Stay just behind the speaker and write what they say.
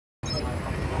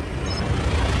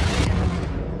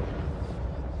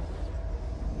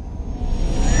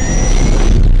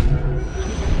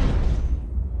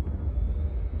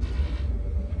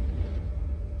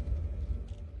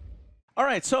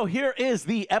right, so here is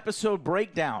the episode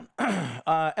breakdown.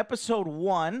 Episode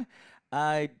 1,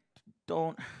 I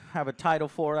don't have a title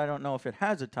for it. I don't know if it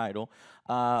has a title.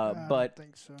 I But don't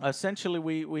think so. essentially,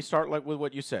 we start like with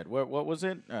what you said. What was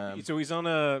it? So he's on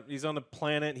a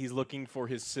planet. He's looking for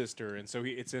his sister, and so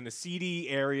it's in a seedy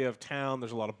area of town.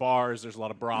 There's a lot of bars. There's a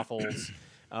lot of brothels,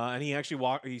 and he actually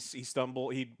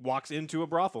he walks into a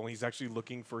brothel. And he's actually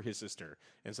looking for his sister,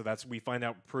 and so we find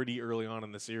out pretty early on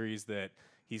in the series that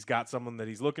he's got someone that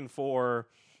he's looking for.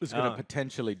 It's going to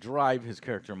potentially drive his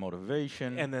character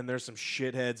motivation. And then there's some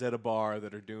shitheads at a bar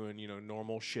that are doing,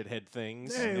 normal shithead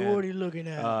things. Hey, and, what are you looking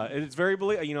at? it's very,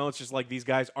 it's just like these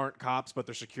guys aren't cops, but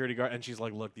they're security guards. And she's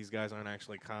like, look, these guys aren't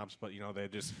actually cops, but,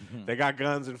 they got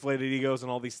guns, inflated egos,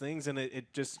 and all these things. And it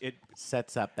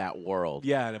sets up that world.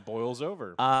 Yeah, and it boils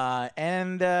over.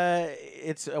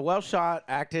 It's well shot,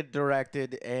 acted,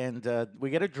 directed, and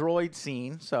we get a droid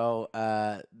scene. So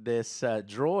this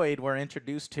droid we're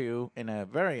introduced to in a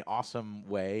very awesome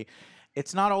way.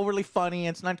 It's not overly funny,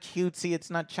 it's not cutesy, it's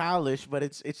not childish, but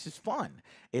it's just fun.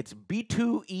 It's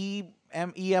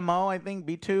B2EMO, I think,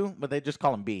 B2, but they just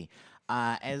call him B.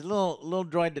 And it's a little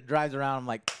droid that drives around. I'm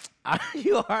like,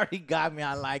 you already got me.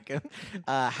 I like him.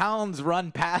 Hounds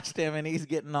run past him, and he's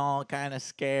getting all kind of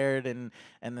scared, and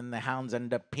then the hounds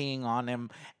end up peeing on him.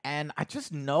 And I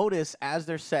just noticed as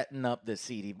they're setting up the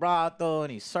seedy brothel,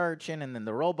 and he's searching, and then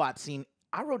the robot scene,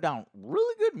 I wrote down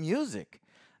really good music.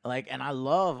 And I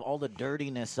love all the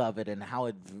dirtiness of it and how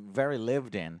it's very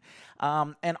lived in.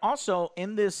 And also,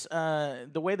 in this,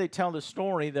 the way they tell the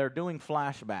story, they're doing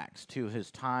flashbacks to his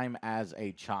time as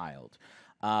a child.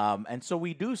 And so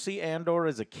we do see Andor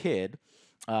as a kid.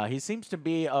 He seems to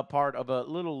be a part of a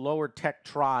little lower tech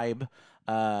tribe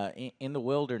in the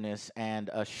wilderness,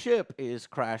 and a ship is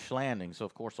crash landing. So,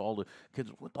 of course, all the kids,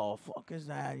 what the fuck is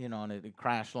that? And it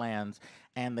crash lands,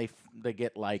 and they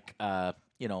get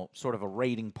sort of a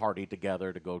raiding party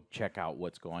together to go check out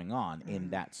what's going on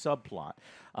in that subplot.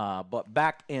 But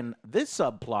back in this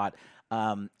subplot,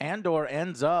 Andor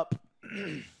ends up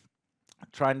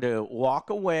trying to walk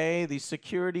away. These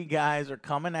security guys are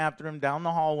coming after him down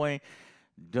the hallway,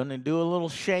 gonna do a little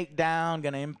shakedown,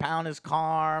 gonna impound his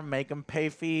car, make him pay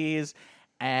fees.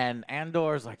 And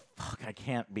Andor's like, fuck, I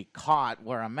can't be caught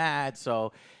where I'm at.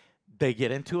 So they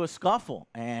get into a scuffle,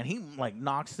 and he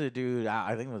knocks the dude out,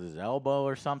 I think with his elbow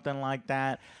or something like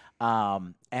that,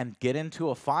 and get into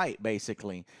a fight,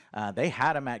 basically. They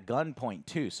had him at gunpoint,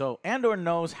 too. So Andor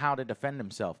knows how to defend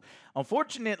himself.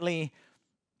 Unfortunately,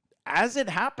 as it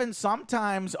happens,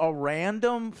 sometimes a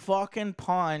random fucking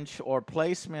punch or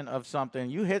placement of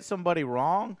something, you hit somebody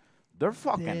wrong, they're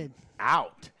fucking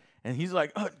out. And he's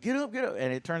like, oh, get up, get up.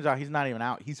 And it turns out he's not even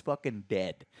out. He's fucking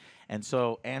dead. And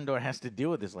so Andor has to deal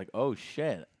with this, like, oh,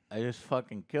 shit, I just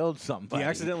fucking killed somebody. He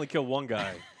accidentally killed one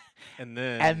guy. And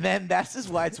then that's just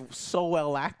why it's so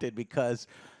well acted, because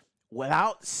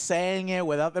without saying it,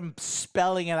 without them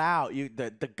spelling it out,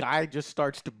 the guy just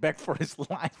starts to beg for his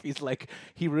life. He's like,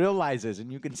 he realizes, and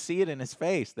you can see it in his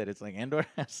face, that it's like Andor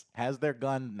has their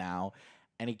gun now,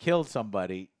 and he killed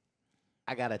somebody.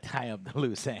 I gotta tie up the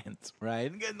loose ends,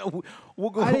 right?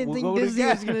 We'll go. I didn't think Disney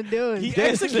was gonna do it. He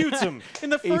executes him in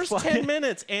the first 10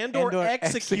 minutes. Andor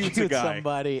executes a guy.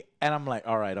 Somebody, and I'm like,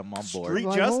 all right, I'm on board.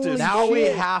 Street justice. Now we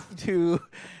have to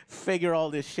figure all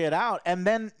this shit out. And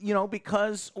then,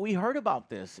 because we heard about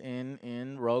this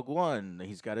in Rogue One,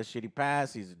 he's got a shitty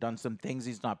past. He's done some things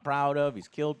he's not proud of. He's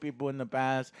killed people in the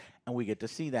past, and we get to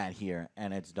see that here,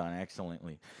 and it's done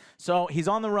excellently. So he's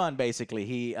on the run, basically.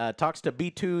 He talks to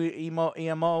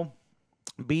B2EMO.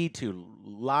 B to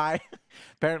lie.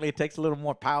 Apparently, it takes a little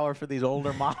more power for these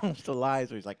older models to lie.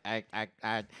 So he's like, I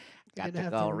got to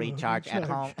go recharge at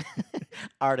home.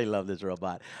 I already love this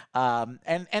robot. And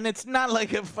it's not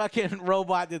like a fucking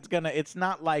robot that's gonna. It's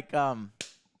not like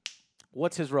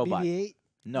what's his robot? BB-8?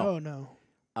 No. Oh no.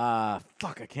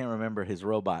 Fuck, I can't remember his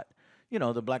robot.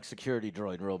 The black security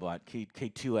droid robot,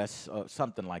 K2S,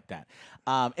 something like that.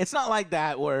 It's not like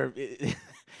that where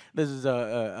this is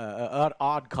an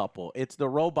odd couple. It's the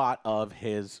robot of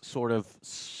his sort of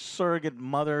surrogate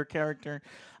mother character.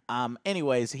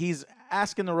 Anyways, he's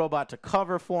asking the robot to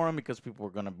cover for him because people are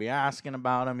going to be asking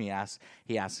about him. He asks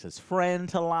his friend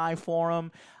to lie for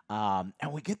him.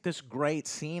 And we get this great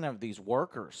scene of these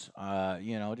workers,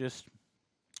 just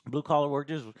blue-collar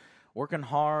workers working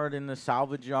hard in the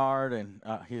salvage yard, and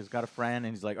he's got a friend,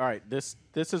 and he's like, all right, this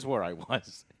is where I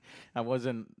was. I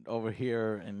wasn't over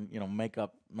here and, make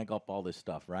up all this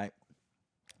stuff, right?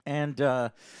 And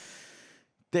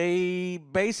they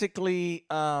basically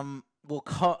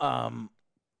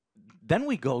then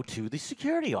we go to the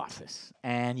security office,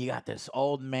 and you got this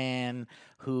old man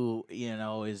who,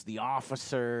 is the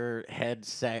officer head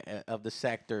of the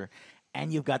sector,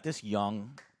 and you've got this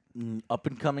young, up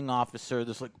and coming officer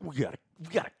that's like, we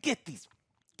gotta get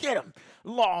him,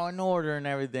 law and order and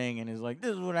everything, and he's like,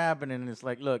 this is what happened, and it's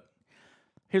like, look,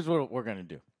 here's what we're gonna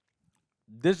do.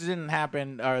 This didn't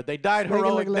happen, or they died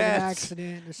heroic like an deaths.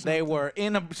 accident or something. They were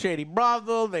in a shady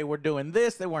brothel. They were doing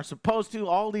this. They weren't supposed to.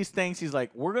 All these things. He's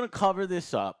like, we're gonna cover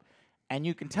this up, and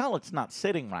you can tell it's not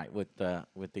sitting right with the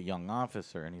young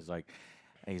officer. And he's like,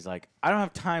 I don't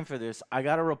have time for this. I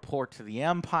got to report to the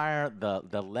Empire.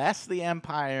 The less the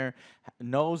Empire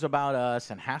knows about us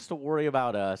and has to worry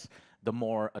about us, the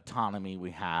more autonomy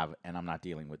we have, and I'm not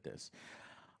dealing with this.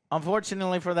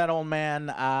 Unfortunately for that old man,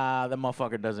 the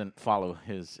motherfucker doesn't follow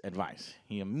his advice.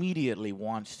 He immediately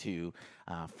wants to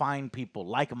find people,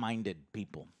 like-minded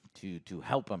people, to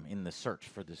help him in the search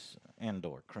for this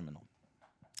Andor criminal.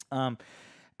 And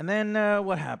then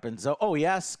what happens? He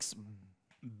asks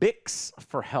Bix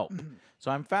for help. So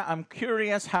I'm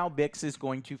curious how Bix is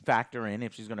going to factor in,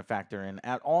 if she's going to factor in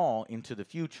at all into the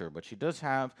future. But she does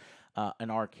have an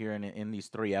arc here in these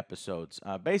 3 episodes.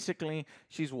 Basically,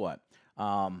 she's what?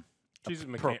 She's a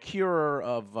procurer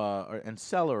of and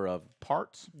seller of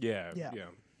parts. Yeah.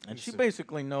 And she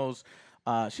basically knows.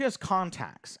 She has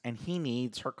contacts, and he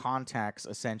needs her contacts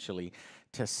essentially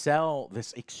to sell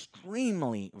this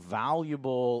extremely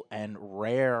valuable and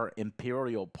rare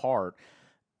Imperial part.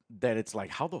 That it's like,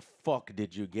 how the fuck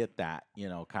did you get that?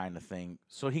 Kind of thing.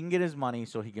 So he can get his money,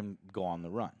 so he can go on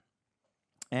the run.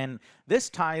 And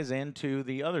this ties into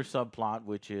the other subplot,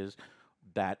 which is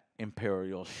that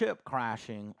Imperial ship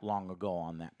crashing long ago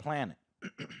on that planet.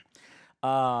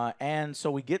 And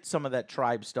so we get some of that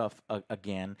tribe stuff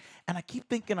again. And I keep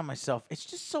thinking to myself, it's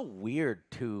just so weird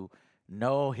to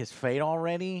know his fate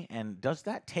already. And does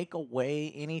that take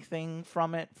away anything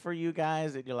from it for you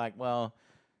guys? That you're like, well,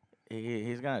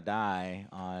 he's going to die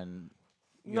on...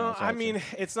 No, I mean,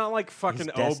 it's not like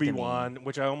fucking Obi-Wan,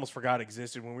 which I almost forgot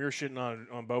existed when we were shitting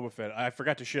on Boba Fett. I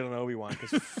forgot to shit on Obi-Wan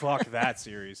because fuck that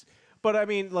series. But I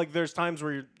mean, like, there's times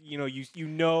where you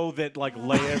know that like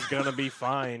Leia's gonna be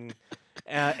fine.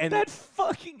 And that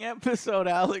fucking episode,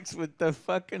 Alex, with the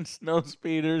fucking snow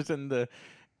speeders and the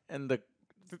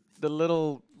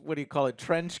little, what do you call it,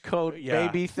 trench coat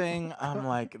baby thing. I'm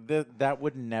like, that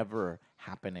would never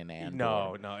happen in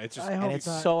Andor. No, it's just and it's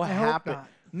so happy.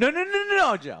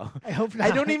 No, Joe. I hope not.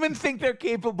 I don't even think they're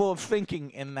capable of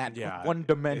thinking in that one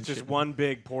dimension. It's just one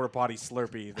big porta potty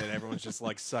Slurpee that everyone's just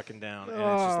like sucking down, and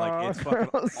it's just like it's fucking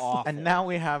awful. And now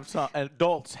we have some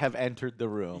adults have entered the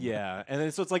room. Yeah, and then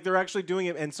so it's like they're actually doing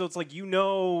it, and so it's like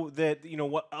that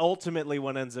what ultimately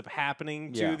what ends up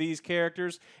happening to these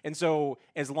characters, and so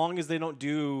as long as they don't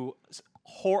do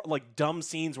like dumb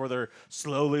scenes where they're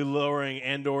slowly lowering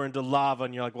Andor into lava,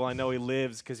 and you're like, well, I know he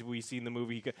lives because we see in the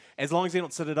movie. As long as they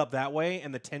don't set it up that way,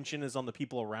 and the tension is on the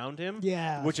people around him,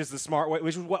 which is the smart way,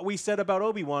 which is what we said about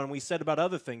Obi-Wan, and we said about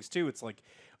other things too. It's like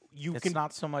it's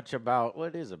not so much about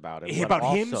what it is about it,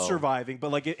 about him surviving,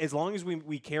 but like as long as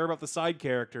we care about the side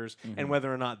characters and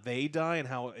whether or not they die and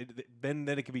how then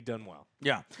it can be done well.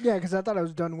 Yeah, because I thought it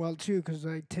was done well too. Because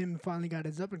like Tim finally got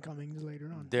his up and comings later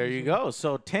on. There you go.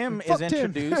 So Tim is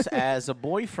introduced as a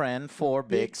boyfriend for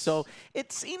Bix. So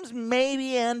it seems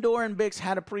maybe Andor and Bix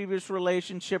had a previous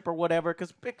relationship or whatever.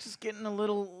 Because Bix is getting a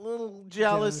little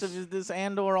jealous of this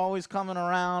Andor always coming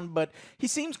around. But he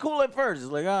seems cool at first.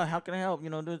 He's like, oh, how can I help?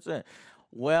 That's it.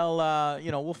 Well,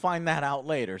 we'll find that out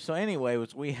later. So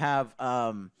anyways, we have.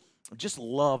 Just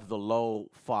love the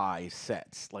lo-fi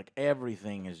sets. Like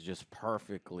everything is just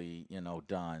perfectly,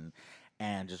 done,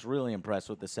 and just really impressed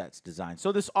with the sets design.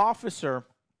 So this officer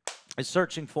is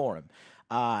searching for him,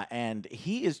 and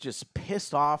he is just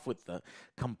pissed off with the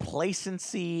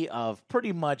complacency of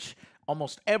pretty much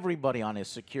almost everybody on his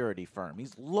security firm.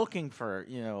 He's looking for,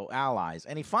 allies,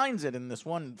 and he finds it in this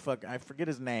one I forget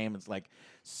his name. It's like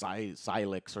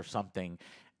Silex or something.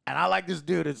 And I like this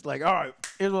dude. It's like, all right,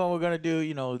 here's what we're going to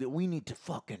do. We need to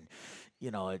fucking,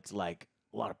 it's like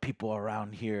a lot of people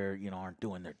around here, aren't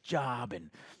doing their job.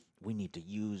 And we need to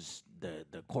use the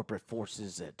corporate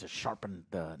forces to sharpen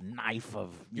the knife of...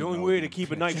 The only way to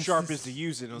keep a knife sharp is to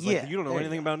use it. I was like, you don't know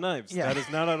anything about knives. That is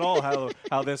not at all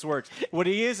how this works. What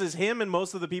he is him and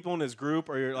most of the people in his group,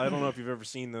 or I don't know if you've ever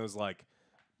seen those, like,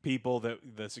 people that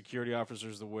the security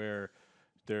officers that wear...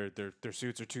 Their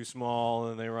suits are too small,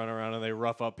 and they run around and they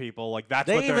rough up people. Like that's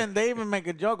they even make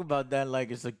a joke about that. Like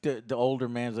it's like the older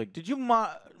man's like, did you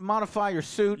modify your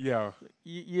suit? Yeah,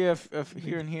 yeah,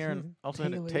 here and here, and also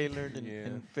tailored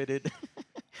and fitted.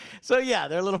 So yeah,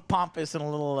 they're a little pompous and a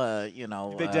little,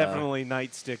 They definitely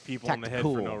nightstick people in the head for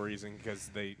no tactical. reason because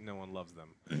no one loves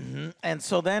them. And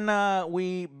so then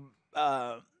we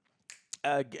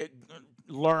g-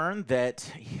 learn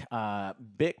that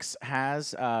Bix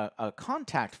has a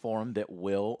contact for him that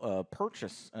will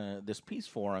purchase this piece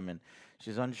for him, and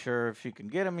she's unsure if she can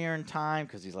get him here in time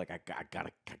because he's like, I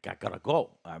gotta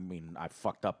go. I mean, I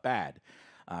fucked up bad.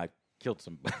 I killed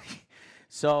somebody.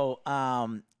 So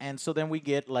and so then we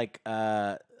get like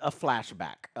a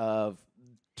flashback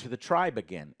to the tribe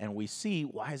again, and we see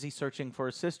why is he searching for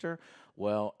his sister.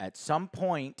 Well, at some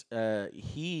point,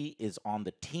 he is on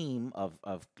the team of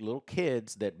little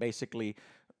kids that basically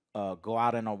go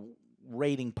out in a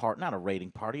not a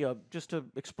raiding party, just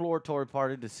an exploratory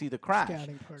party to see the crash.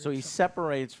 Scouting party So or he something.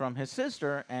 separates from his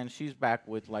sister, and she's back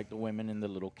with like the women and the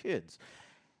little kids.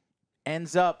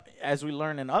 Ends up, as we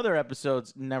learn in other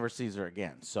episodes, never sees her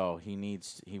again. So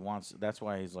that's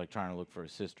why he's like trying to look for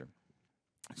his sister.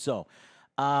 So,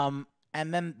 and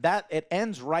then it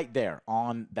ends right there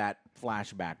on that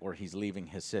flashback where he's leaving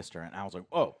his sister. And I was like,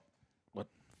 whoa, what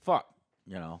the fuck?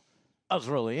 I was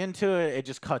really into it. It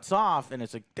just cuts off, and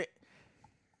it's like,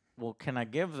 well, can I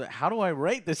how do I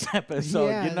rate this episode?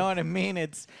 Yeah. You know what I mean?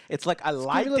 It's like I give it a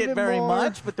liked little it bit very more.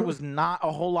 much, but there was not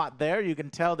a whole lot there. You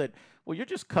can tell that, well, you're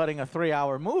just cutting a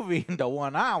 3-hour movie into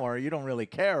 1 hour. You don't really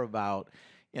care about,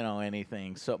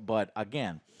 anything. So, but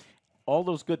again, all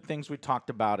those good things we talked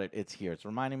about, it's here. It's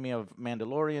reminding me of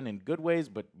Mandalorian in good ways,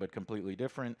 but completely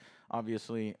different.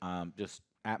 Obviously, just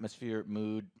atmosphere,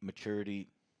 mood, maturity,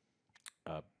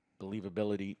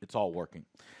 believability. It's all working.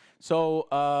 So,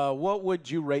 what would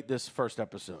you rate this first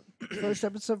episode? First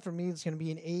episode for me is going to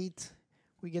be an 8.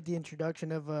 We get the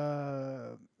introduction of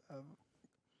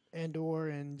Andor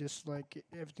and just like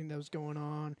everything that was going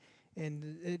on,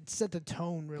 and it set the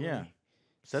tone really. Yeah.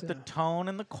 Set the So- tone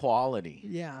and the quality.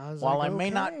 Yeah, I was While like, I may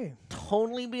not okay.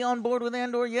 totally be on board with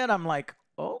Andor yet, I'm like,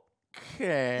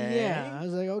 okay. Yeah, I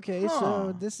was like, okay, Huh.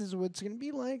 so this is what it's gonna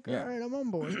be like. Yeah. All right, I'm on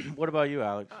board. What about you,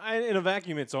 Alex? In a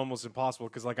vacuum, it's almost impossible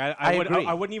because, like, I agree.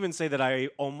 wouldn't even say that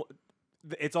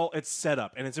it's set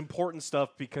up and it's important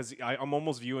stuff because I'm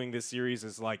almost viewing this series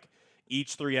as like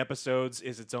each 3 episodes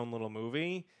is its own little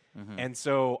movie, and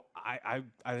so I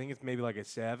think it's maybe like a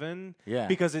 7. Yeah.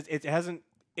 because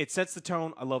it sets the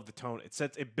tone. I love the tone.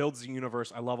 It builds the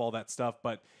universe. I love all that stuff,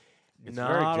 but It's not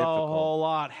very a difficult. whole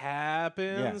lot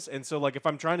happens. And so, like, if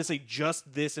I'm trying to say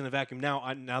just this in a vacuum now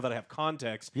that I have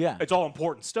context, Yeah. it's all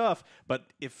important stuff. But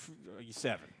if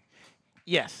 7.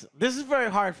 Yes, this is very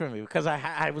hard for me because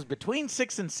I was between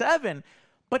 6 and 7,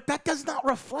 but that does not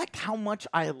reflect how much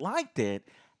I liked it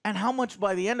and how much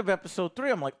by the end of episode 3,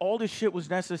 I'm like, all this shit was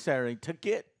necessary to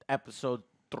get episode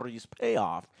 3's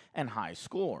payoff and high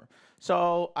score.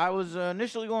 So I was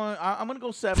initially I'm going to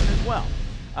go 7 as well.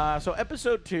 So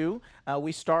episode 2,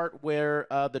 we start where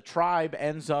the tribe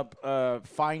ends up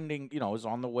finding, is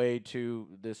on the way to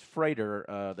this freighter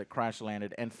that crash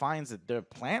landed and finds that their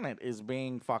planet is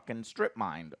being fucking strip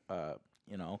mined,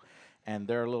 and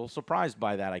they're a little surprised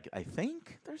by that. I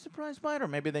think they're surprised by it, or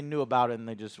maybe they knew about it and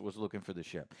they just was looking for the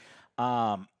ship.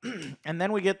 And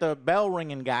then we get the bell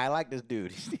ringing guy. I like this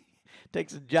dude.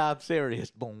 Takes his job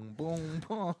serious. Boom, boom,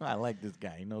 boom. I like this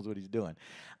guy. He knows what he's doing.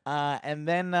 And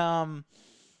then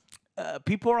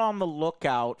people are on the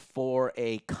lookout for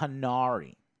a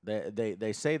Canary.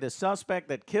 They say the suspect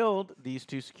that killed these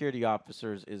 2 security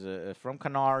officers is from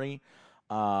Canary.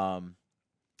 And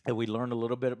we learned a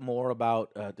little bit more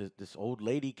about this old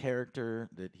lady character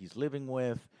that he's living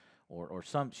with, or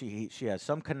she has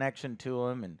some connection to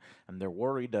him, and they're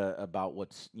worried about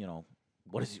what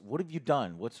have you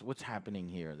done? What's happening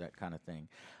here? That kind of thing.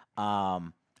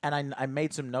 And I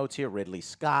made some notes here. Ridley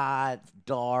Scott,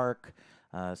 dark.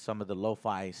 Some of the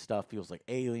lo-fi stuff feels like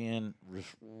Alien.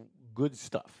 Good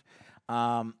stuff.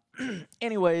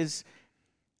 Anyways,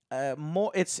 I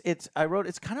wrote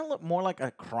it's kind of more like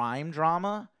a crime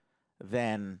drama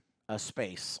than a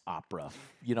space opera.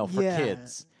 For Yeah.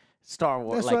 kids. Star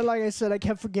Wars. That's why, like I said, I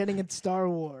kept forgetting it's Star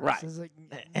Wars. Right. It's like,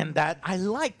 And that I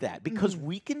like that because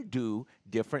we can do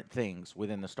different things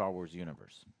within the Star Wars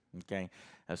universe. Okay,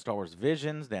 Star Wars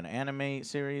Visions, then anime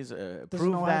series. doesn't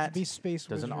Prove all that have to be space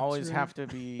doesn't wizards, always right? have to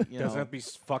be. Doesn't have to be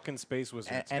fucking space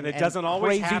wizards, And- and it and doesn't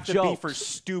always crazy have to be for jokes.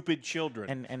 stupid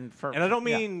children. And for And I don't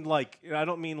yeah. mean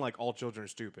like all children are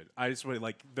stupid. I just really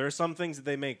like there are some things that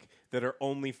they make that are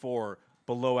only for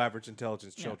below average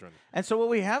intelligence children. And so what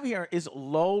we have here is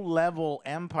low-level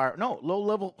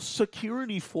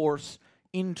security force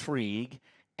intrigue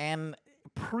and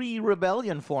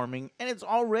pre-rebellion forming, and it's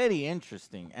already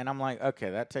interesting. And I'm like,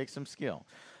 okay, that takes some skill.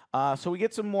 So we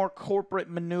get some more corporate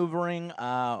maneuvering,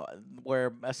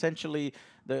 where essentially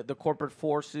the corporate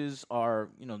forces are,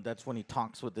 that's when he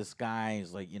talks with this guy.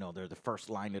 He's like, they're the first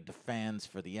line of defense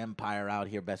for the Empire out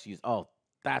here. Best use. Oh,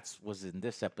 that was in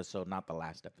this episode, not the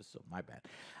last episode. My bad.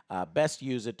 Best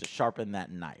use it to sharpen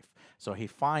that knife. So he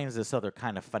finds this other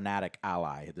kind of fanatic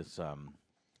ally. This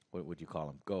what would you call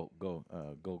him?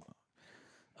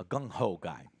 A gung ho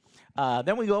guy.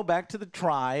 Then we go back to the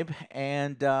tribe,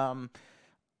 and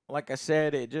like I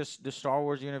said, the Star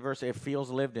Wars universe, it feels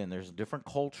lived in. There's different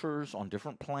cultures on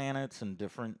different planets and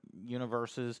different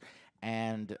universes,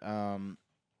 and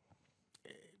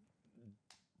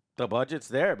the budget's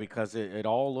there because it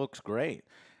all looks great.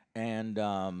 And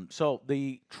so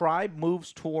the tribe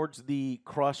moves towards the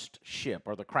crushed ship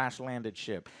or the crash-landed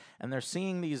ship, and they're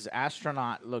seeing these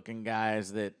astronaut-looking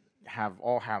guys that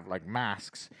all have like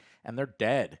masks, and they're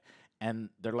dead. And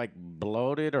they're like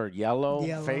bloated or yellow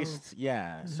faced.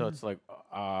 Yeah. Mm-hmm. So it's like,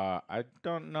 I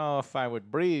don't know if I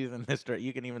would breathe in this.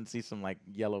 You can even see some like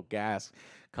yellow gas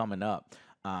coming up.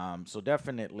 So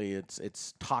definitely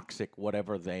it's toxic,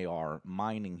 whatever they are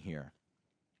mining here.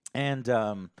 And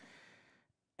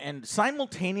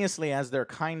simultaneously, as they're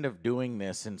kind of doing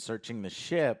this and searching the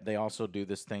ship, they also do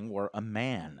this thing where a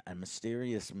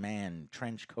mysterious man,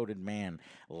 trench-coated man,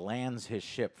 lands his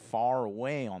ship far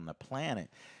away on the planet.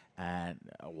 And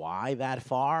why that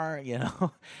far,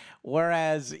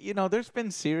 Whereas, there's been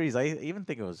series, I even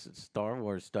think it was Star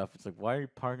Wars stuff. It's like, why are you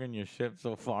parking your ship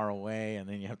so far away? And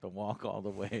then you have to walk all the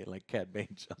way, like Cad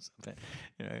Bane shows up.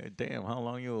 Damn, how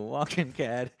long you were walking,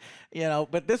 Cad?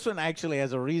 But this one actually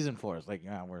has a reason for it. It's like,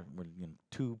 we're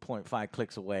 2.5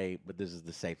 clicks away, but this is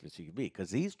the safest you could be.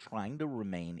 Because he's trying to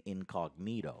remain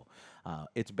incognito.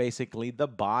 It's basically the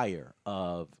buyer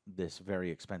of this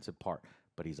very expensive part.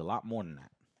 But he's a lot more than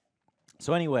that.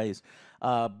 So anyways,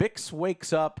 Bix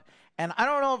wakes up, and I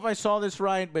don't know if I saw this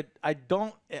right, but I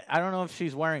don't know if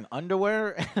she's wearing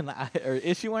underwear, or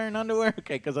is she wearing underwear?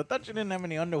 Okay, because I thought she didn't have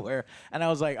any underwear, and I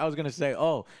was going to say,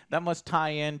 oh, that must tie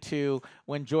into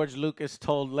when George Lucas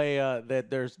told Leia that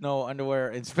there's no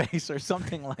underwear in space or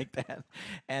something like that.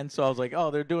 And so I was like, oh,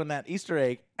 they're doing that Easter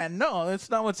egg. And no, that's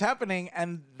not what's happening,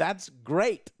 and that's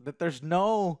great that there's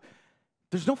no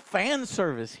fan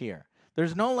service here.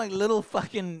 There's no like little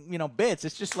fucking, bits.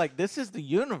 It's just like, this is the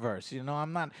universe, we're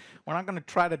not going to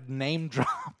try to name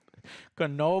drop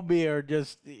Kenobi or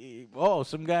just,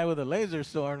 some guy with a laser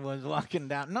sword was walking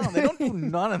down. No, they don't do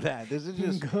none of that. This is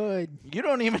just good. You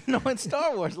don't even know it's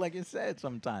Star Wars, like you said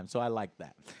sometimes. So I like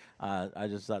that. I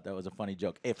just thought that was a funny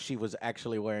joke. If she was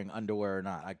actually wearing underwear or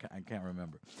not, I can't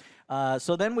remember.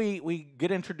 So then we get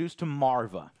introduced to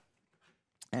Marva.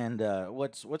 And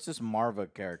what's this Marva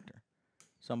character?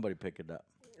 Somebody pick it up.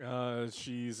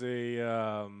 She's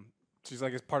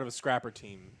like as part of a scrapper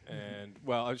team, and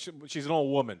she's an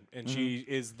old woman, and she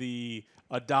is the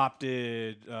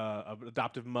adoptive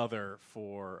mother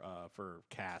for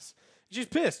Cass. She's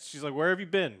pissed. She's like, "Where have you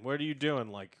been? What are you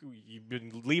doing? Like, you've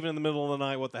been leaving in the middle of the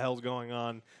night. What the hell's going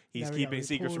on?" He's keeping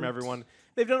secrets from everyone.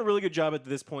 They've done a really good job at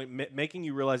this point, making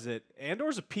you realize that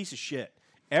Andor's a piece of shit.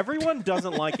 Everyone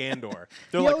doesn't like Andor.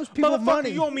 They're like, motherfucker, money.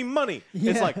 You owe me money.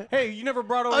 Yeah. It's like, hey, you never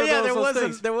brought over those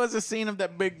things. There was a scene of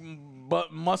that big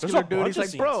muscular dude. He's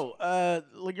like, bro,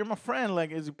 like, you're my friend.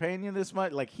 Like, is he paying you this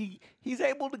much? Like, he's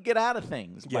able to get out of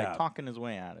things by talking his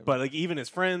way out of it. But like, even his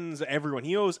friends, everyone,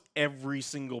 he owes every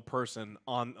single person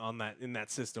in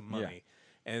that system money. Yeah.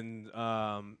 And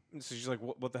so she's like,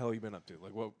 "What the hell have you been up to?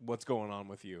 Like, what's going on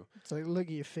with you?" It's like, look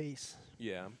at your face.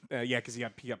 Yeah, because he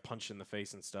got punched in the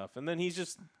face and stuff. And then he's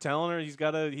just telling her he's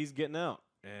getting out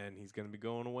and he's gonna be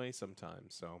going away sometime.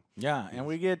 So yeah, and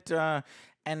we get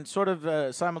and sort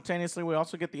of simultaneously we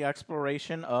also get the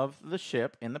exploration of the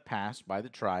ship in the past by the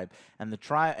tribe, and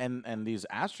and these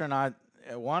astronauts.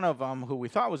 One of them, who we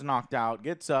thought was knocked out,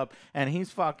 gets up and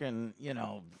he's fucking,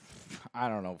 I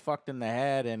don't know, fucked in the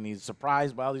head, and he's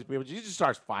surprised by all these people. He just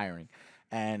starts firing,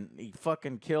 and he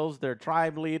fucking kills their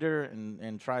tribe leader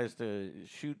and tries to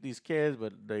shoot these kids,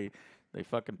 but they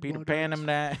fucking Peter Pan him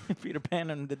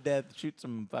to death, shoots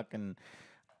him fucking,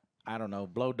 I don't know,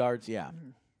 blow darts,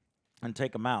 and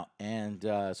take him out. And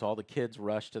so all the kids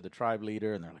rush to the tribe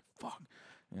leader, and they're like, fuck.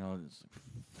 It's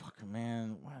fucking,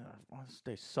 man, this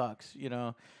day sucks,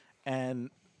 and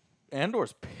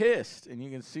Andor's pissed, and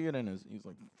you can see it in he's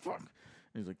like, fuck. And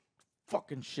he's like,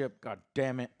 fucking ship, god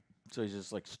damn it. So he's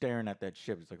just like staring at that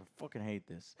ship. He's like, I fucking hate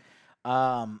this.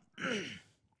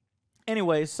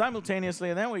 Anyways, simultaneously,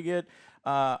 and then we get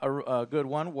a good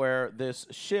one where this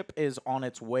ship is on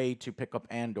its way to pick up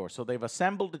Andor. So they've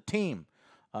assembled a team,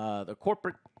 the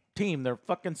corporate team. They're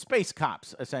fucking space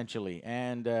cops, essentially.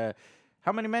 And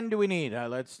how many men do we need?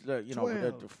 Let's,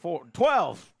 12.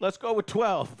 12. Let's go with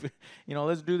 12.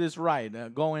 Let's do this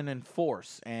right. Go in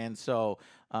force. And so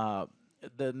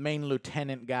the main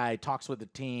lieutenant guy talks with the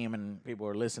team, and people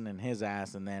are listening his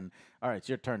ass. And then, all right, it's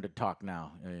your turn to talk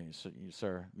now,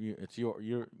 sir. It's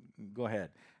your go ahead.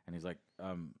 And he's like,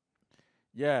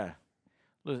 yeah,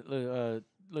 let's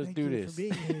Thank do you this. for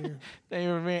being here. Thank you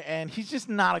for being, and he's just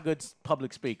not a good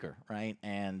public speaker, right?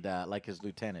 And like his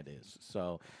lieutenant is.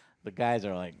 So the guys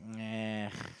are like,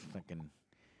 fucking,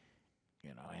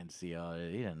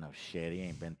 NCO. He doesn't know shit. He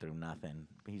ain't been through nothing.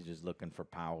 He's just looking for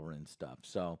power and stuff.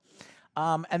 So,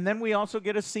 and then we also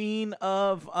get a scene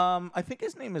of, I think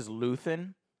his name is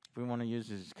Luthen, if we want to use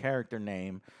his character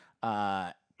name,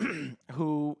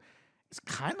 who is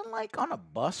kind of like on a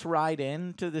bus ride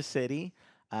into the city.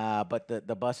 But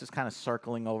the bus is kind of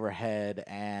circling overhead,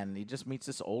 and he just meets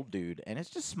this old dude, and it's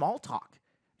just small talk.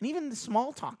 And even the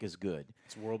small talk is good.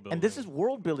 It's world building. And this is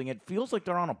world building. It feels like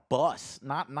they're on a bus,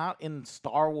 not in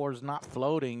Star Wars, not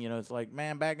floating. It's like,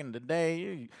 man, back in the day,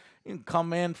 you can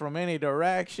come in from any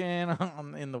direction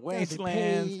in the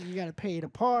wastelands. You got to pay to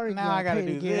park. Now I got to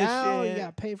do this out. shit. You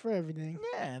got to pay for everything.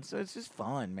 Yeah, and so it's just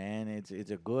fun, man.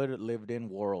 It's a good lived-in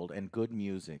world and good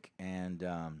music. And,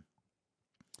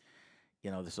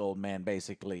 this old man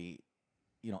basically,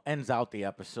 ends out the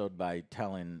episode by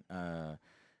telling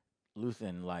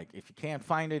Luthen, like, if you can't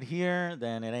find it here,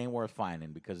 then it ain't worth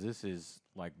finding, because this is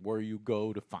like where you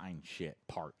go to find shit,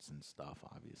 parts and stuff,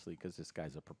 obviously, because this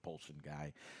guy's a propulsion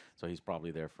guy, so he's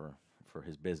probably there for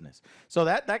his business. So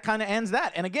that kind of ends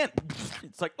that, and again,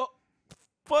 it's like, oh,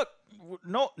 fuck,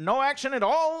 no action at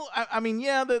all. I mean,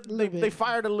 yeah, they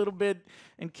fired a little bit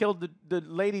and killed the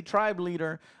lady tribe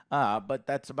leader, but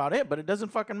that's about it. But it doesn't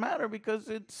fucking matter, because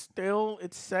it's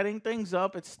setting things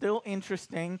up. It's still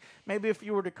interesting. Maybe if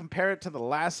you were to compare it to the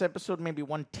last episode, maybe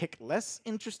one tick less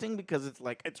interesting, because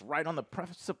it's right on the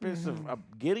precipice of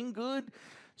getting good.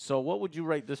 So what would you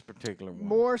rate this particular one?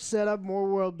 More setup, more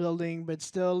world building, but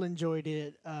still enjoyed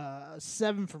it.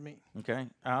 7 for me. Okay,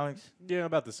 Alex? Yeah,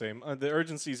 about the same. The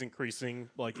urgency is increasing.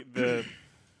 Like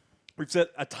we've set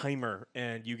a timer,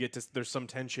 and you get to. There's some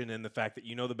tension in the fact that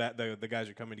the guys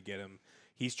are coming to get him.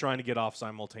 He's trying to get off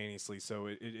simultaneously. So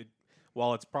it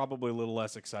while it's probably a little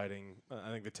less exciting, I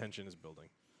think the tension is building.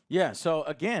 Yeah. So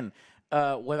again,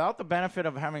 without the benefit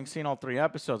of having seen all 3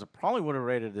 episodes, I probably would have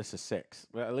rated this a 6.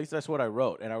 Well, at least that's what I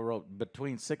wrote, and I wrote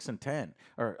between 6 and 10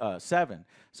 or 7.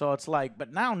 So it's like,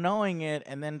 but now knowing it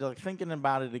and then thinking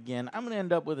about it again, I'm gonna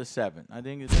end up with a 7. I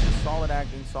think it's solid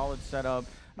acting, solid setup,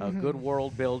 good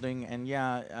world building, and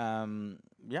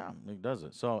it does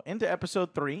it. So into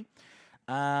episode 3,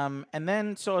 and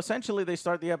then so essentially they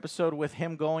start the episode with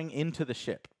him going into the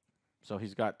ship. So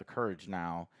he's got the courage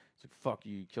now. It's like, fuck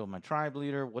you killed my tribe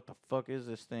leader. What the fuck is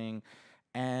this thing?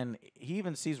 And he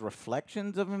even sees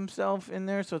reflections of himself in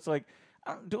there. So it's like,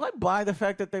 do I buy the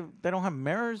fact that they don't have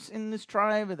mirrors in this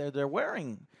tribe? They're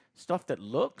wearing stuff that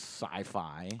looks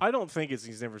sci-fi. I don't think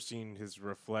he's never seen his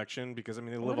reflection, because I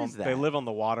mean they that? live on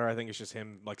the water. I think it's just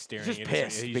him like staring. He's just at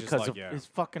pissed he's because just like, his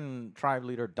fucking tribe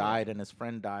leader died and his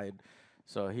friend died.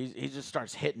 So he just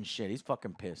starts hitting shit. He's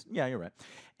fucking pissed. Yeah, you're right.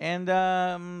 And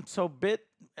so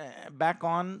back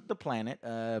on the planet,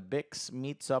 Bix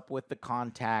meets up with the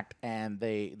contact, and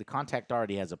the contact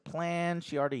already has a plan.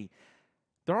 They're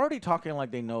already talking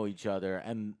like they know each other,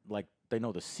 and like they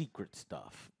know the secret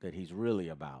stuff that he's really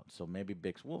about. So maybe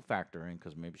Bix will factor in,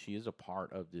 because maybe she is a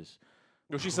part of this.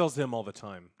 No, she sells to him all the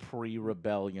time.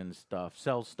 Pre-rebellion stuff.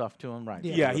 Sells stuff to him, right?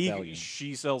 Yeah,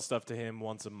 she sells stuff to him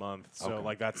once a month. So Okay.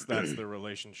 like that's the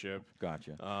relationship.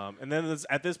 Gotcha. And then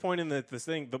at this point in this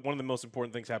thing, one of the most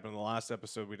important things happened in the last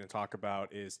episode we didn't talk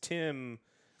about is Tim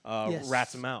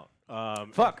rats him out.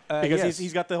 Because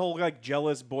he's got the whole like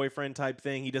jealous boyfriend type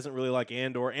thing. He doesn't really like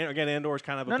Andor. And again, Andor is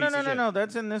kind of a piece of shit. No.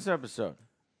 That's in this episode.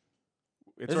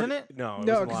 Isn't it? No,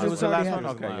 No, it because was it's the already last one. happened. It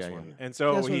was the Okay, last yeah, one. yeah. And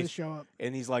so That's when they show up.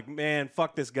 and he's like, man,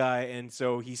 fuck this guy. And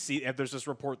so there's this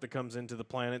report that comes into the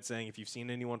planet saying, if you've seen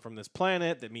anyone from this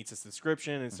planet that meets this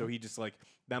description, and so he just like,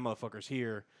 that motherfucker's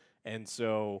here. And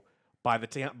so by the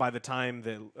time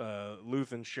that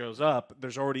Luthen shows up,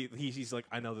 there's already he's like,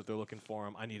 I know that they're looking for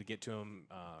him. I need to get to him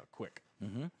quick.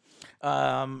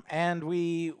 And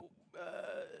we.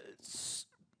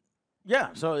 Yeah,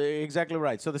 so exactly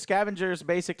right. So the scavengers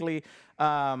basically,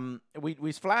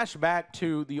 we flash back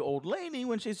to the old lady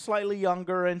when she's slightly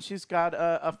younger, and she's got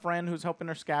a friend who's helping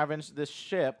her scavenge this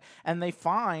ship, and they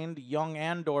find young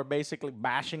Andor basically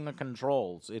bashing the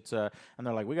controls. And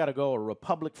they're like, we got to go. A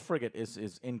Republic frigate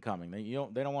is incoming. You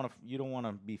don't want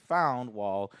to be found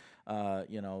while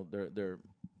they're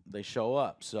they show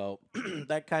up. So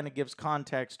that kind of gives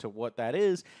context to what that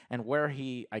is and where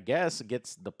he, I guess,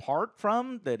 gets the part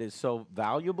from that is so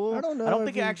valuable. I don't know I don't if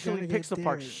think he he's actually gonna picks get the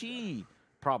part. there. She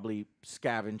probably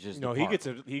scavenges No, the he part. gets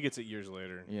it. He gets it years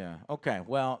later. Yeah. Okay.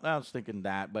 Well, I was thinking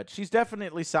that, but she's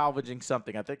definitely salvaging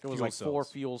something. I think it was Fuel like 4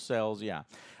 cells. fuel cells. Yeah.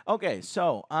 Okay.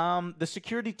 So, the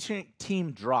security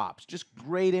team drops. Just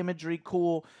great imagery.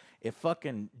 Cool. It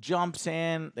fucking jumps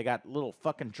in. They got little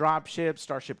fucking drop ships,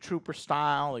 Starship Trooper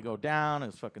style. They go down.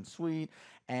 It's fucking sweet,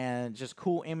 and just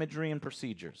cool imagery and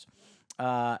procedures.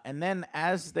 And then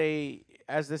as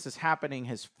this is happening,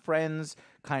 his friends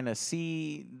kind of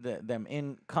see them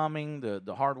incoming,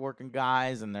 the hardworking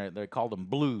guys, and they call them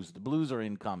blues. The blues are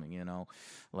incoming,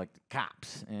 like the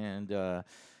cops,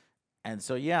 and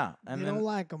so yeah, and They then don't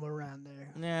like them around there.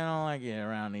 they don't like it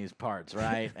around these parts,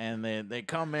 right? And they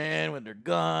come in with their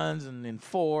guns and in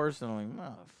force, and I'm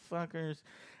like motherfuckers.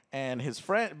 And his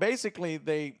friend, basically,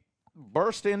 they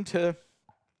burst into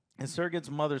his surrogate's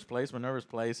mother's place, Minerva's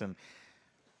place, and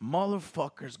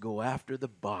motherfuckers go after the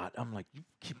bot. I'm like, you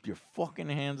keep your fucking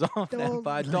hands off that Don't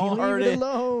bot. leave Don't hurt it it.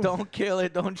 alone. Don't kill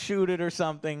it. Don't shoot it or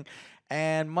something.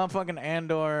 And motherfucking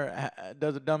Andor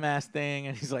does a dumbass thing,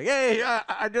 and he's like, hey,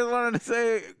 I just wanted to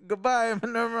say goodbye,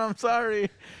 Minerva. I'm sorry.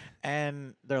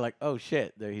 And they're like, oh,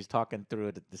 shit. He's talking through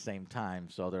it at the same time.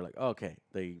 So they're like, okay.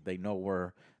 They know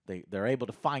where they're able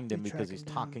to find him They because track he's him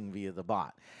down. talking via the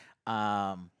bot.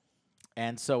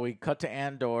 And so we cut to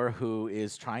Andor, who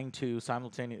is trying to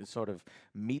simultaneously sort of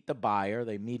meet the buyer.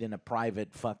 They meet in a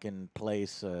private fucking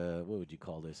place. What would you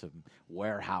call this? A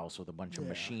warehouse with a bunch of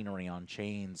Yeah. machinery on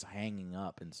chains hanging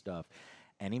up and stuff.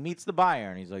 And he meets the buyer,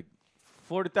 and he's like,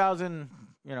 40,000,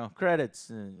 credits.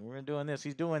 And we're doing this.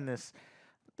 He's doing this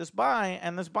buy,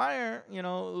 and this buyer,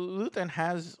 Luthen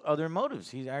has other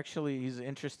motives. He's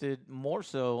interested more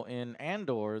so in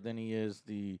Andor than he is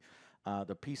the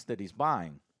piece that he's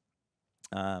buying.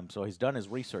 So he's done his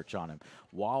research on him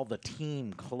while the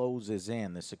team closes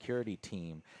in, the security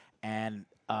team, and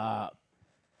the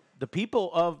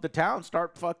people of the town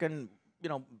start fucking,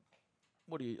 doing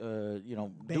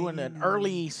an Banging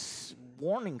early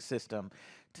warning system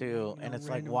to, and it's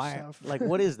like, random why, stuff. like,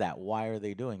 what is that? Why are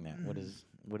they doing that?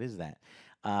 What is that?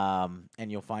 And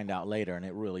you'll find out later, and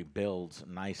it really builds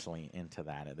nicely into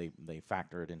that. They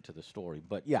factor it into the story,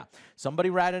 but yeah, somebody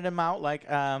ratted him out, like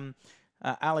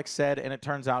Alex said, and it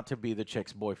turns out to be the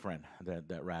chick's boyfriend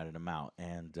that ratted him out.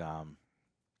 And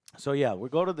so, yeah, we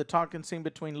go to the talking scene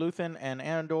between Luthen and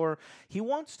Andor. He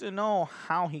wants to know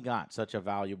how he got such a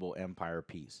valuable Empire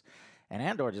piece. And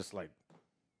Andor just like,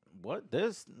 what,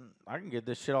 this? I can get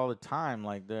this shit all the time.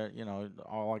 Like,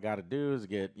 all I got to do is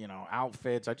get,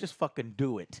 outfits. I just fucking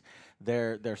do it.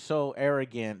 They're so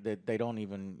arrogant that they don't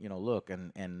even, look.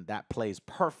 And that plays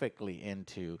perfectly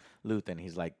into Luthen.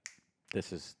 He's like,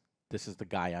 this is the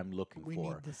guy I'm looking We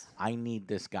for. need this. I need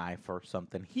this guy for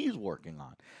something he's working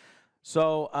on.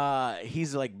 So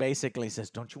he's like basically says,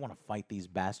 don't you want to fight these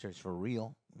bastards for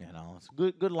real? It's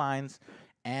good lines.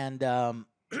 And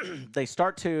they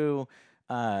start to,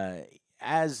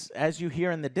 as you hear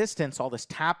in the distance, all this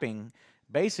tapping,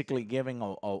 basically giving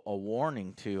a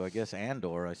warning to, I guess,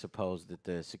 Andor, I suppose, that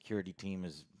the security team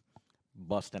is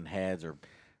busting heads or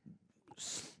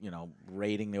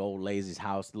raiding the old lazy's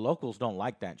house. The locals don't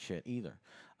like that shit either.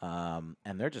 And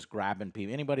they're just grabbing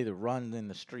people. Anybody that runs in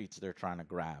the streets, they're trying to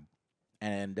grab.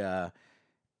 And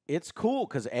it's cool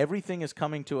because everything is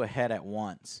coming to a head at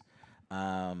once.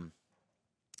 And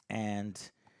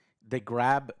they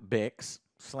grab Bix,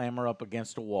 slam her up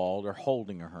against a wall. They're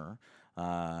holding her.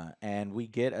 And we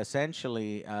get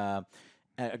essentially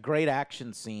a great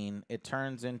action scene. It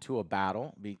turns into a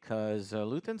battle because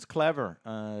Luthen's clever.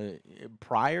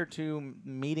 Prior to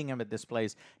meeting him at this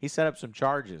place, he set up some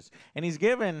charges. And he's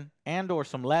given Andor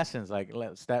some lessons, like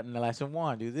lesson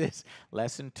 1, do this.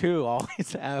 Lesson 2,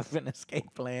 always have an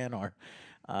escape plan or,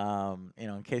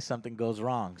 in case something goes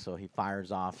wrong. So he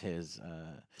fires off his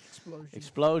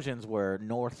explosions where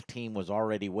North team was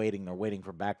already waiting. They're waiting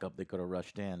for backup. They could have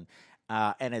rushed in.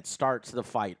 And it starts the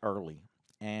fight early.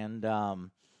 And, the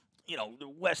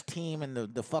West team and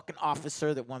the fucking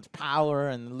officer that wants power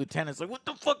and the lieutenant's like, what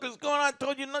the fuck is going on? I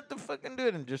told you not to fucking do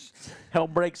it. And just hell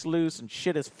breaks loose and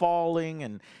shit is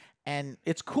falling. And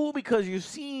it's cool because you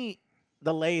see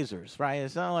the lasers, right?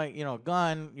 It's not like, a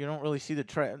gun. You don't really see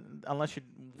unless you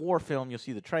war film, you'll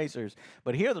see the tracers.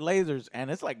 But here are the lasers, and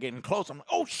it's like getting close. I'm like,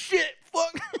 oh, shit,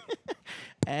 fuck.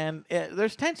 And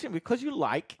there's tension because you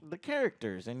like the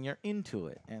characters and you're into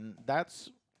it. And that's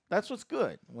what's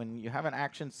good when you have an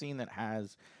action scene that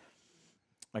has,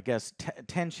 I guess,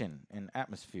 tension and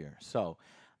atmosphere. So,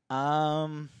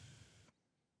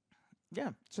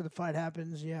 Yeah. So the fight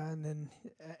happens, and then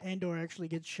Andor actually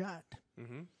gets shot.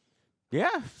 Mm-hmm. Yeah.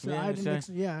 So yeah, I didn't,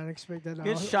 so I didn't expect that.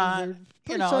 gets shot.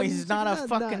 You know, he's not a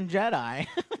fucking Jedi.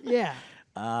 Yeah.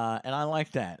 And I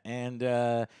like that. And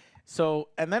and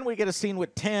then we get a scene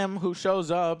with Tim, who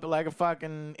shows up like a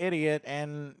fucking idiot,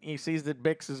 and he sees that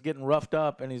Bix is getting roughed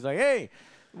up, and he's like, "Hey,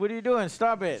 what are you doing?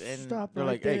 Stop it!" And Stop they're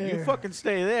right like, "Hey, you there." fucking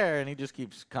stay there," and he just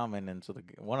keeps coming. And so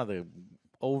one of the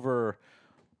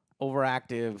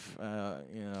overactive,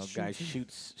 guy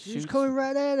shoots. He was coming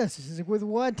right at us. He's like, with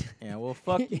what? Yeah, well,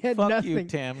 fuck, He had fuck you, nothing.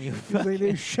 Tim. You He's like, they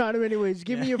fucking. shot him anyways.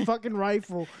 Give me your fucking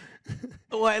rifle.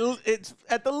 Well, it's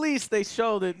at the least they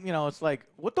show that it's like,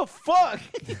 what the fuck.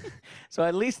 So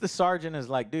at least the sergeant is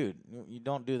like, dude, you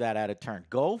don't do that out of turn.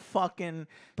 Go fucking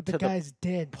But to the guy's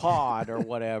dead. pod or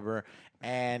whatever,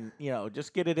 and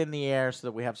just get it in the air so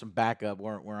that we have some backup.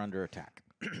 We're under attack.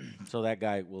 So that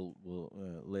guy will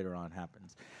later on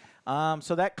happens.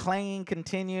 So that clanging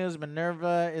continues.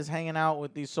 Minerva is hanging out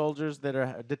with these soldiers that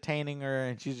are detaining her,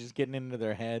 and she's just getting into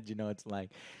their heads. It's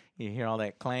like you hear all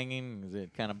that clanging. Is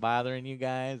it kind of bothering you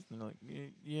guys? And they're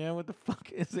like, yeah, what the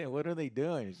fuck is it? What are they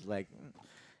doing? She's like,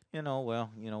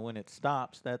 when it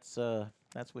stops, that's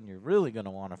when you're really gonna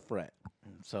want to fret.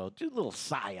 So just little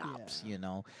psyops,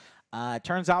 It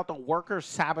turns out the workers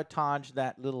sabotaged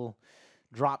that little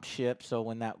drop ship. So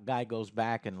when that guy goes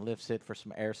back and lifts it for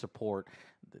some air support,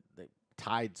 they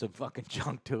tied some fucking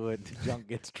junk to it. The junk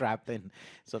gets trapped in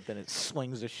something. It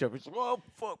swings the ship. It's oh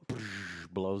fuck,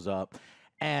 blows up,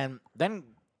 and then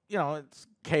it's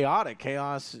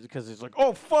chaos because it's like,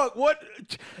 oh fuck, what?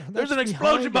 There's an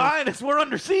explosion behind us. We're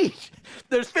under siege.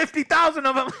 There's 50,000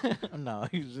 of them. No,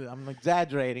 I'm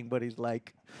exaggerating, but he's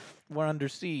like, we're under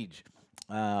siege.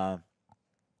 And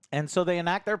so they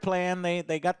enact their plan.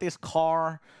 They got this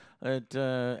car that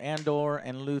Andor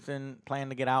and Luthen plan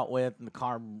to get out with, and the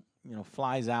car,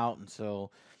 flies out, and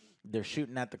so they're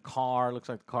shooting at the car. Looks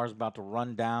like the car's about to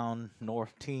run down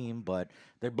North Team, but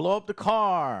they blow up the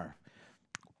car.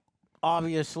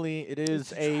 Obviously, it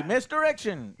is a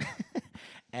misdirection,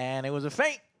 and it was a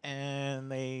feint,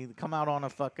 and they come out on a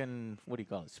fucking, what do you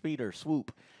call it, speeder,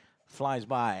 swoop, flies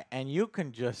by, and you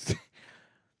can just,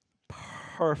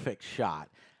 perfect shot.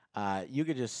 You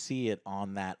could just see it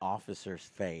on that officer's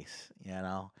face,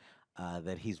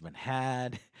 that he's been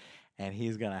had, and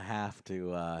he's gonna have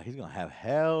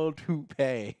hell to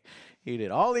pay. He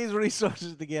did all these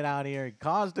resources to get out here. He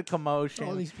caused a commotion.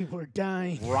 All these people are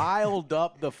dying. Riled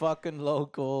up the fucking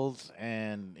locals,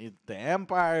 and the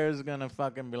Empire is gonna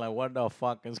fucking be like, what the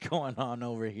fuck is going on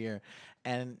over here?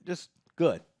 And just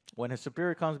good. When his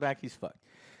superior comes back, he's fucked.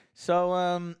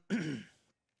 So,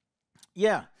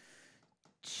 yeah.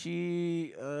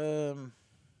 She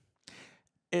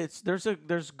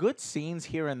there's good scenes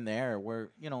here and there where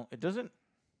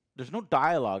there's no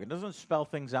dialogue. It doesn't spell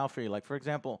things out for you. Like, for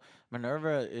example,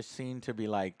 Minerva is seen to be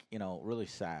like really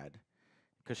sad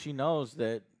because she knows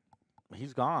that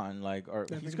he's gone, or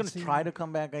he's gonna try to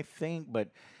come back, I think, but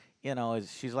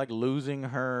she's like losing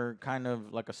her, kind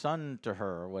of like a son to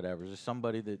her or whatever. Just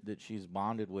somebody that she's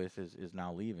bonded with is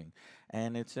now leaving,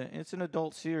 and it's an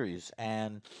adult series.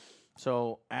 And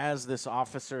so as this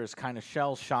officer is kind of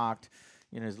shell-shocked,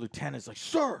 his lieutenant's like,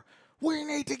 "Sir, we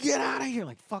need to get out of here,"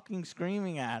 like fucking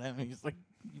screaming at him. He's like,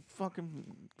 "You fucking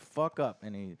fuck up,"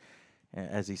 and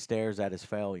as he stares at his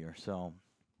failure. So,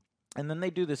 and then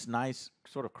they do this nice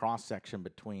sort of cross-section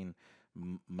between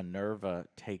Minerva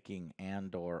taking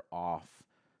Andor off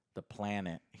the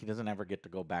planet. He doesn't ever get to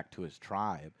go back to his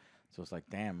tribe. So it's like,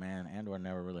 damn, man, Andor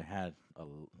never really had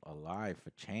a life,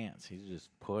 a chance. He's just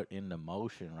put into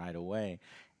motion right away.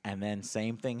 And then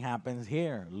same thing happens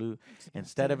here.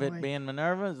 Instead of it being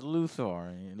Minerva, it's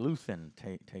Luthen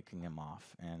taking him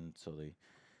off. And so they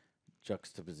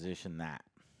juxtaposition that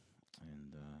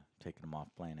and taking him off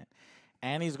planet.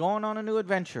 And he's going on a new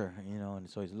adventure, and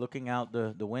so he's looking out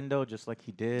the window just like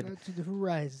he did. To the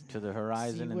horizon. To the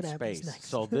horizon in space. Next.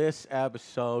 So this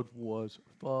episode was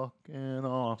fucking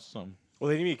awesome. Well,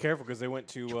 they need to be careful because they went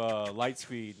to light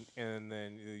speed, and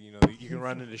then you can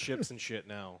run into ships and shit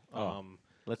now.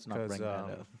 Let's not bring that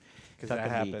up. Because that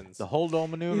happens. The holdo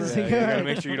maneuver. You gotta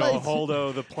make sure you don't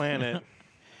holdo the planet.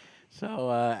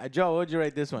 So, Joe, what'd you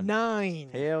rate this one? 9.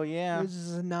 Hell yeah. This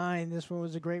is a 9. This one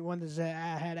was a great one. This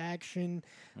had action.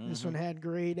 This one had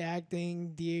great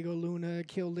acting. Diego Luna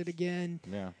killed it again.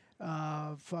 Yeah.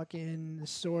 Fucking the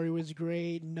story was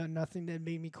great. Nothing that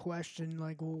made me question,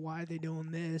 like, well, why are they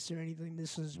doing this or anything.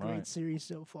 This was a great series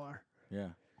so far. Yeah.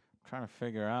 trying to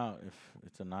figure out if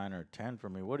it's a 9 or a 10 for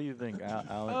me. What do you think, Alex?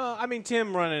 I mean,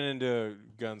 Tim running into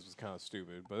guns was kind of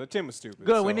stupid, but Tim was stupid.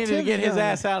 Good. We so- needed to get his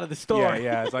ass out of the store. Yeah,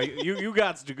 yeah. It's like you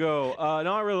got to go.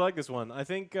 No, I really like this one. I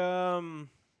think it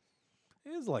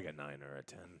is like a 9 or a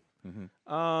 10.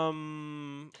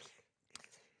 I'm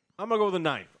gonna go with a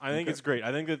 9. I think it's great.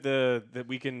 I think that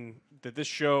that this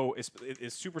show is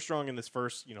super strong in this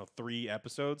first 3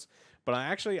 episodes. But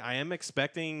I am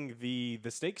expecting the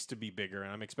stakes to be bigger,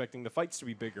 and I'm expecting the fights to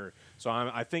be bigger. So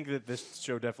I think that this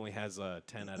show definitely has a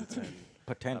 10 out of 10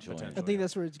 Potential. I think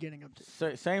that's where it's getting up to.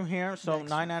 So, same here. So Next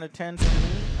 9 out of 10 for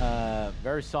me.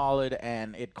 Very solid,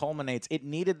 and it culminates. It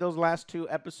needed those last 2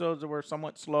 episodes that were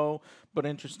somewhat slow but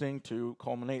interesting to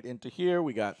culminate into here.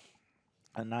 We got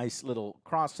a nice little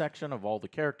cross section of all the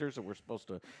characters that we're supposed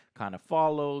to kind of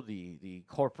follow. The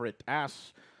corporate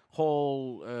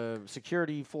asshole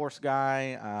security force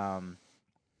guy,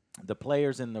 the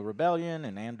players in the rebellion,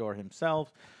 and Andor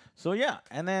himself. So yeah,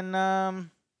 and then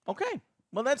okay.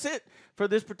 Well, that's it for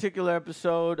this particular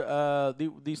episode.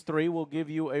 These 3 will give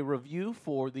you a review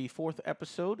for the 4th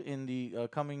episode in the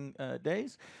coming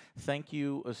days. Thank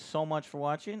you so much for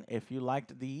watching. If you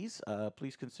liked these,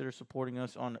 please consider supporting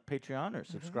us on Patreon or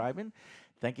subscribing.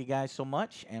 Thank you guys so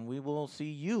much, and we will see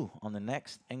you on the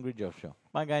next Angry Joe Show.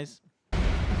 Bye, guys.